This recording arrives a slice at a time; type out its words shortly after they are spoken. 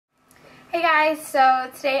Hey guys, so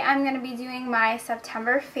today I'm going to be doing my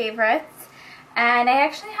September favorites, and I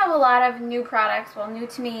actually have a lot of new products, well, new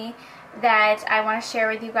to me, that I want to share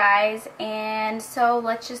with you guys, and so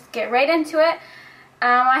let's just get right into it.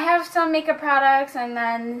 I have some makeup products and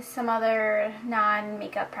then some other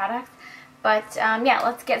non-makeup products, but yeah,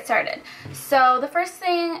 let's get started. So the first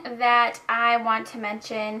thing that I want to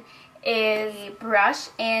mention is a brush,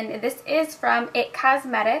 and this is from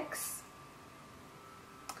ITCosmetics.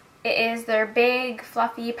 It is their big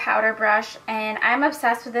fluffy powder brush, and I'm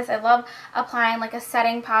obsessed with this. I love applying like a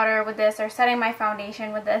setting powder with this or setting my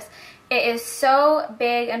foundation with this. It is so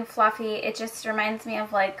big and fluffy. It just reminds me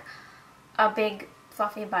of like a big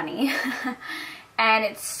fluffy bunny. And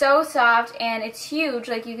it's so soft and it's huge.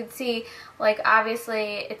 Like you can see, like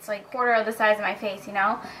obviously it's like a quarter of the size of my face, you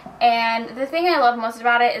know? And the thing I love most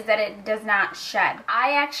about it is that it does not shed.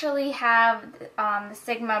 I actually have the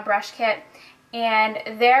Sigma brush kit,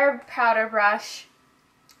 and their powder brush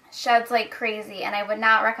sheds like crazy, and I would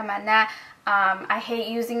not recommend that. I hate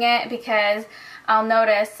using it because I'll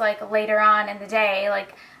notice like later on in the day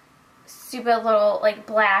like stupid little like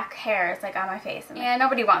black hairs like on my face, and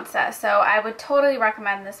nobody wants that. So I would totally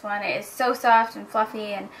recommend this one. It is so soft and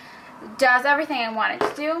fluffy and does everything I want it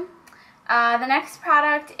to do. The next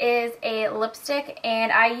product is a lipstick,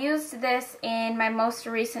 and I used this in my most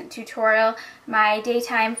recent tutorial, my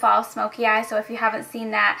daytime fall smoky eye, so if you haven't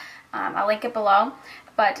seen that, I'll link it below.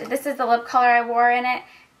 But this is the lip color I wore in it,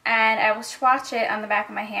 and I will swatch it on the back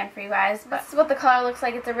of my hand for you guys. But this is what the color looks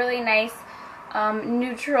like. It's a really nice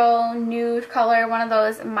neutral nude color, one of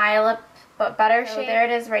those My Lip but better shade. So there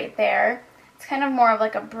it is right there. It's kind of more of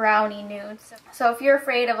like a brownie nude. So if you're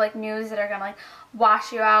afraid of like nudes that are gonna like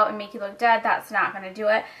wash you out and make you look dead, that's not gonna do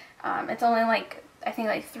it. It's only like, I think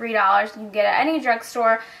like $3. You can get it at any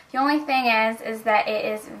drugstore. The only thing is that it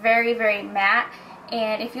is very, very matte.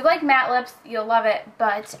 And if you like matte lips, you'll love it,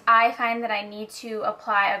 but I find that I need to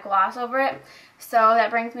apply a gloss over it. So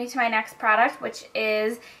that brings me to my next product, which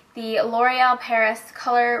is the L'Oreal Paris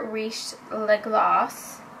Color Riche Lip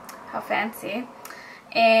Gloss. How fancy.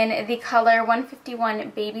 In the color 151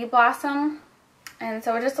 Baby Blossom. And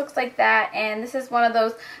so it just looks like that, and this is one of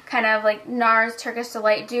those kind of like NARS Turkish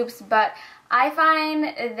Delight dupes, but I find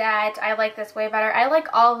that I like this way better. I like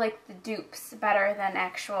all like the dupes better than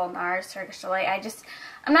actual NARS Turkish Delight.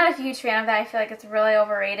 I'm not a huge fan of that. I feel like it's really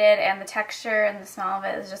overrated, and the texture and the smell of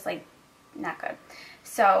it is just like not good.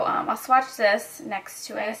 So I'll swatch this next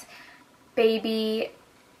to it. Baby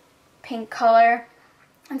pink color.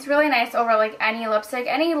 It's really nice over like any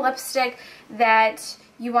lipstick that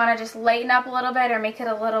you want to just lighten up a little bit or make it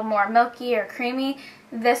a little more milky or creamy.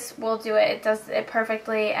 This will do it. It does it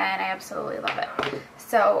perfectly, and I absolutely love it.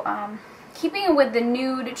 So keeping with the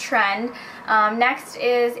nude trend, next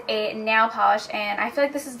is a nail polish, and I feel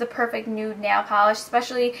like this is the perfect nude nail polish,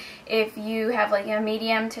 especially if you have like a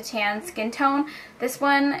medium to tan skin tone. This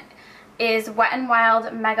one is Wet n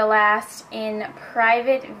Wild Mega Last in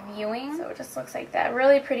Private Viewing. So it just looks like that.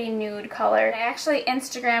 Really pretty nude color. I actually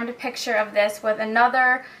Instagrammed a picture of this with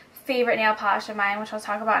another favorite nail polish of mine, which I'll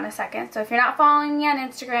talk about in a second. So if you're not following me on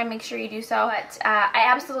Instagram, make sure you do so. But I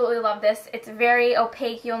absolutely love this. It's very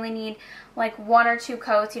opaque. You only need like 1 or 2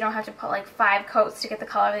 coats. You don't have to put like 5 coats to get the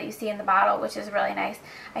color that you see in the bottle, which is really nice.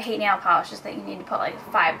 I hate nail polishes that you need to put like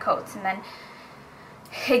 5 coats, and then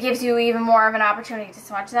it gives you even more of an opportunity to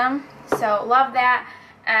swatch them. So love that.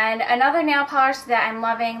 And another nail polish that I'm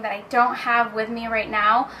loving that I don't have with me right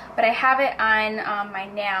now, but I have it on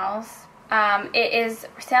my nails. It is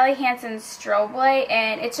Sally Hansen's Strobe,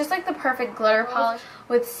 and it's just like the perfect glitter polish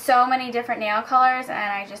with so many different nail colors, and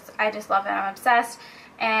I just love it. I'm obsessed.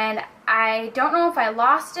 And I don't know if I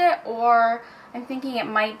lost it, or I'm thinking it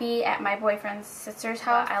might be at my boyfriend's sister's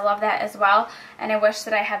house. I love that as well, and I wish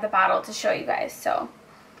that I had the bottle to show you guys. So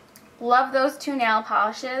love those 2 nail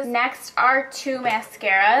polishes. Next are 2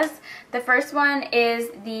 mascaras. The first one is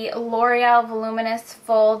the L'Oreal Voluminous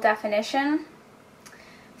Full Definition.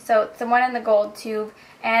 So it's the one in the gold tube.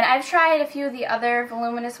 And I've tried a few of the other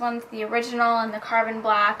voluminous ones, the original and the carbon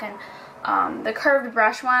black and the curved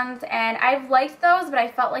brush ones. And I've liked those, but I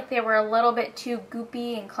felt like they were a little bit too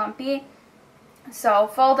goopy and clumpy. So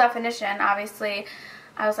Full Definition, obviously,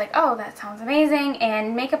 I was like, oh, that sounds amazing.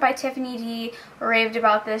 And Makeup by Tiffany D raved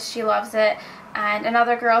about this. She loves it. And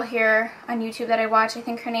another girl here on YouTube that I watch, I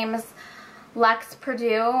think her name is Lex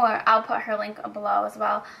Purdue, or I'll put her link below as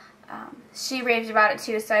well. She raved about it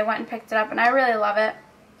too, so I went and picked it up, and I really love it.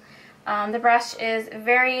 The brush is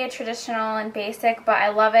very traditional and basic, but I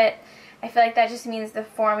love it. I feel like that just means the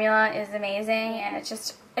formula is amazing, and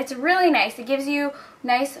it's really nice. It gives you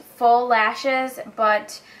nice full lashes,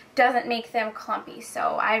 but doesn't make them clumpy.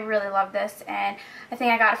 So I really love this, and I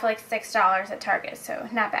think I got it for like $6 at Target, so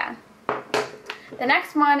not bad. The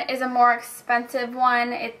next one is a more expensive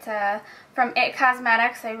one. It's from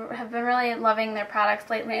ITCosmetics. I have been really loving their products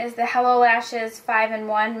lately. It is the Hello Lashes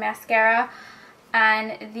 5-in-1 Mascara.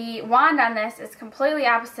 And the wand on this is completely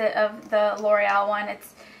opposite of the L'Oreal one.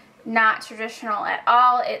 It's not traditional at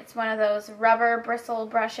all. It's one of those rubber bristle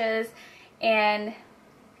brushes, and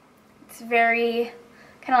it's very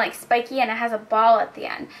kind of like spiky, and it has a ball at the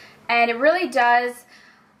end. And it really does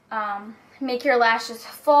make your lashes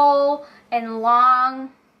full and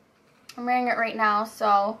long. I'm wearing it right now,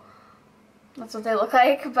 so that's what they look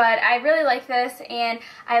like. But I really like this, and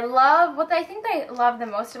I love, what I think I love the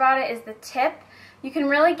most about it is the tip. You can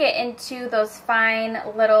really get into those fine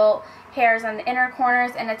little hairs on the inner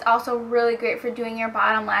corners, and it's also really great for doing your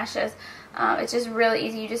bottom lashes. It's just really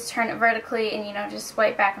easy. You just turn it vertically and, you know, just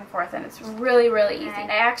swipe back and forth, and it's really, really easy.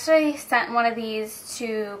 And I actually sent one of these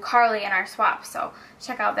to Carly in our swap, so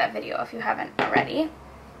check out that video if you haven't already.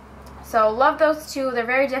 So love those two. They're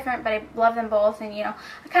very different, but I love them both. And, you know,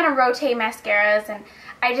 I kind of rotate mascaras, and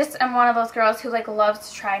I just am one of those girls who like loves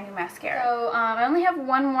to try new mascara. So I only have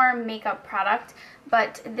one more makeup product,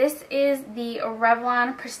 but this is the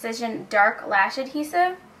Revlon Precision Dark Lash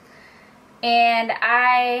Adhesive. And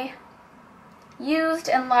I used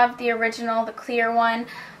and loved the original, the clear one,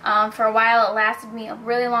 for a while. It lasted me a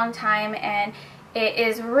really long time, and it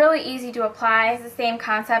is really easy to apply. It's the same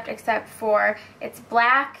concept except for it's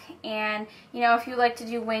black, and you know, if you like to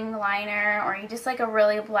do wing liner or you just like a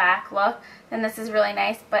really black look, then this is really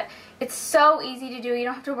nice. But it's so easy to do. You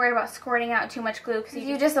don't have to worry about squirting out too much glue, because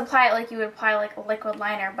you just apply it like you would apply like a liquid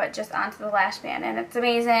liner, but just onto the lash band, and it's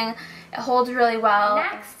amazing. It holds really well.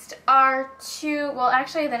 Next are two, well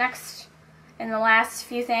actually the next and the last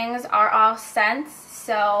few things are all scents.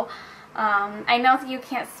 So I know that you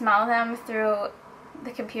can't smell them through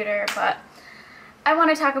the computer, but I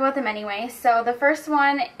want to talk about them anyway. So the first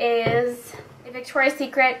one is the Victoria's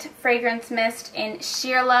Secret Fragrance Mist in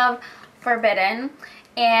Sheer Love Forbidden.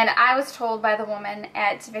 And I was told by the woman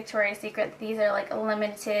at Victoria's Secret that these are like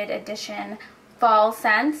limited edition fall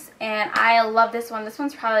scents, and I love this one. This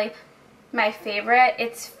one's probably my favorite.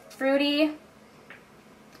 It's fruity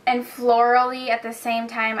and florally at the same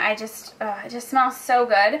time. It just smells so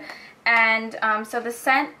good. And so the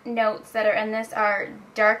scent notes that are in this are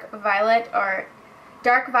dark violet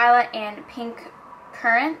and pink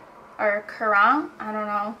currant, or currant. I don't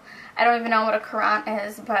know. I don't even know what a currant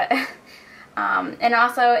is, but and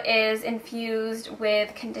also is infused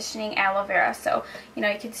with conditioning aloe vera. So, you know,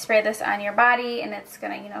 you can spray this on your body, and it's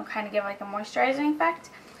gonna, you know, kind of give like a moisturizing effect.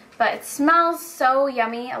 But it smells so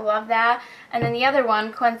yummy. I love that. And then the other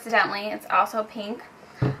one, coincidentally, it's also pink.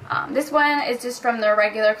 This one is just from their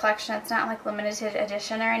regular collection. It's not like limited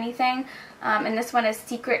edition or anything. And this one is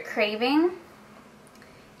Secret Craving.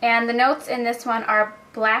 And the notes in this one are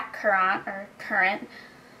black currant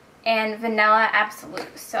and vanilla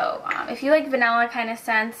absolute. So if you like vanilla kind of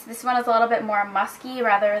scents, this one is a little bit more musky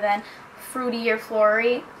rather than fruity or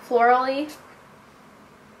florally.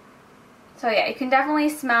 So yeah, you can definitely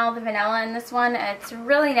smell the vanilla in this one. It's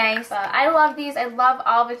really nice. I love these. I love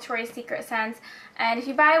all Victoria's Secret scents. And if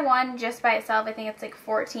you buy one just by itself, I think it's like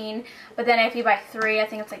 $14. But then if you buy three, I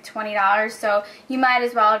think it's like $20. So you might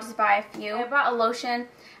as well just buy a few. I bought a lotion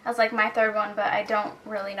as like my third one, but I don't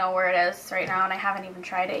really know where it is right now, and I haven't even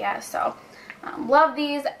tried it yet. So love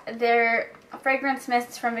these. They're fragrance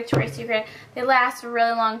mists from Victoria's Secret. They last a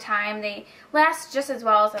really long time. They last just as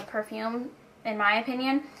well as a perfume, in my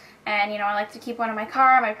opinion. And, you know, I like to keep one in my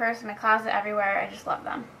car, my purse, my closet, everywhere. I just love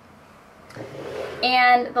them.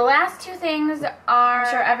 And the last two things are, I'm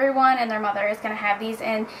sure everyone and their mother is going to have these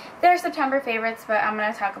in their September favorites, but I'm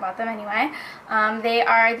going to talk about them anyway. They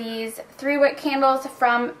are these 3 wick candles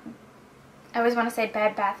from, I always want to say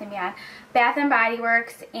Bed Bath & Beyond, Bath & Body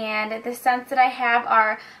Works. And the scents that I have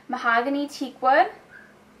are Mahogany, Teakwood,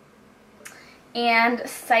 and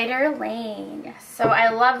Cider Lane. So I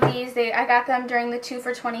love these. I got them during the 2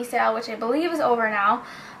 for $20 sale, which I believe is over now.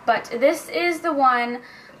 But this is the one,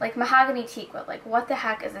 like Mahogany Teakwood. Like, what the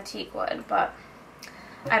heck is a Teakwood? But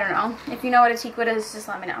I don't know. If you know what a Teakwood is, just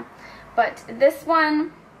let me know. But this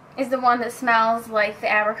one is the one that smells like the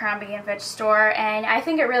Abercrombie & Fitch store, and I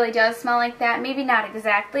think it really does smell like that. Maybe not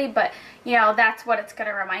exactly, but you know, that's what it's going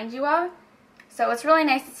to remind you of. So it's really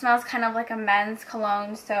nice. It smells kind of like a men's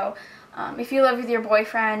cologne. So if you live with your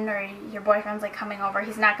boyfriend, or your boyfriend's like coming over,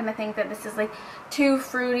 he's not going to think that this is like too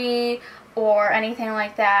fruity or anything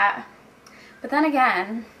like that. But then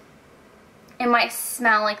again, it might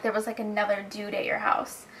smell like there was like another dude at your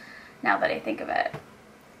house, now that I think of it.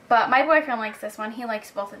 but my boyfriend likes this one. He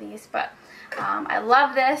likes both of these, but I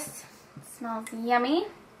love this. It smells yummy.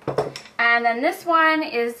 And then this one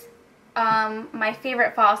is my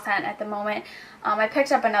favorite fall scent at the moment. I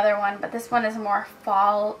picked up another one, but this one is more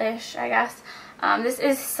fall-ish, I guess. This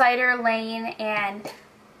is Cider Lane, and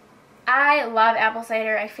I love apple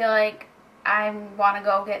cider. I feel like I want to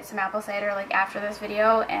go get some apple cider like after this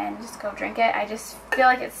video and just go drink it. I just feel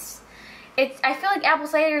like I feel like apple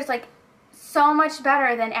cider is like so much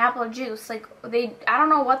better than apple juice. Like I don't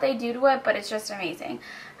know what they do to it, but it's just amazing.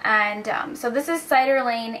 And so this is Cider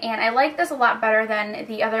Lane, and I like this a lot better than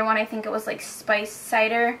the other one. I think it was like Spice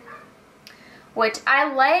Cider, which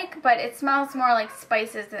I like, but it smells more like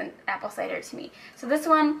spices than apple cider to me. So this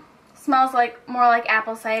one smells like more like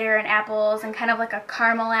apple cider and apples and kind of like a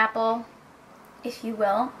caramel apple, if you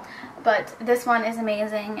will. But this one is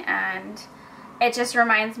amazing, and it just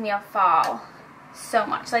reminds me of fall so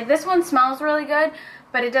much. Like this one smells really good,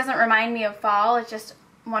 but it doesn't remind me of fall. It's just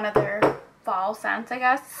one of their fall scents, I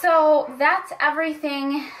guess. So that's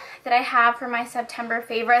everything that I have for my September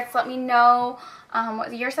favorites. Let me know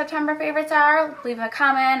what your September favorites are. Leave a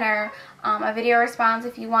comment or a video response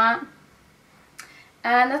if you want.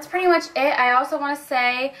 And that's pretty much it. I also want to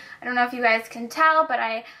say, I don't know if you guys can tell, but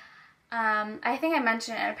I think I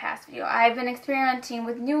mentioned it in a past video. I've been experimenting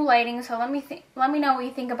with new lighting, so let me know what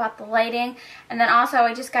you think about the lighting. And then also,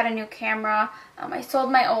 I just got a new camera. I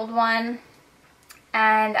sold my old one,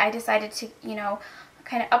 and I decided to, you know,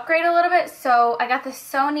 kind of upgrade a little bit. So I got the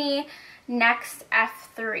Sony Nex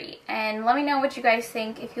F3, and let me know what you guys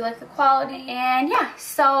think, if you like the quality. And yeah,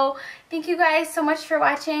 so thank you guys so much for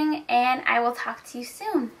watching, and I will talk to you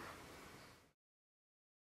soon.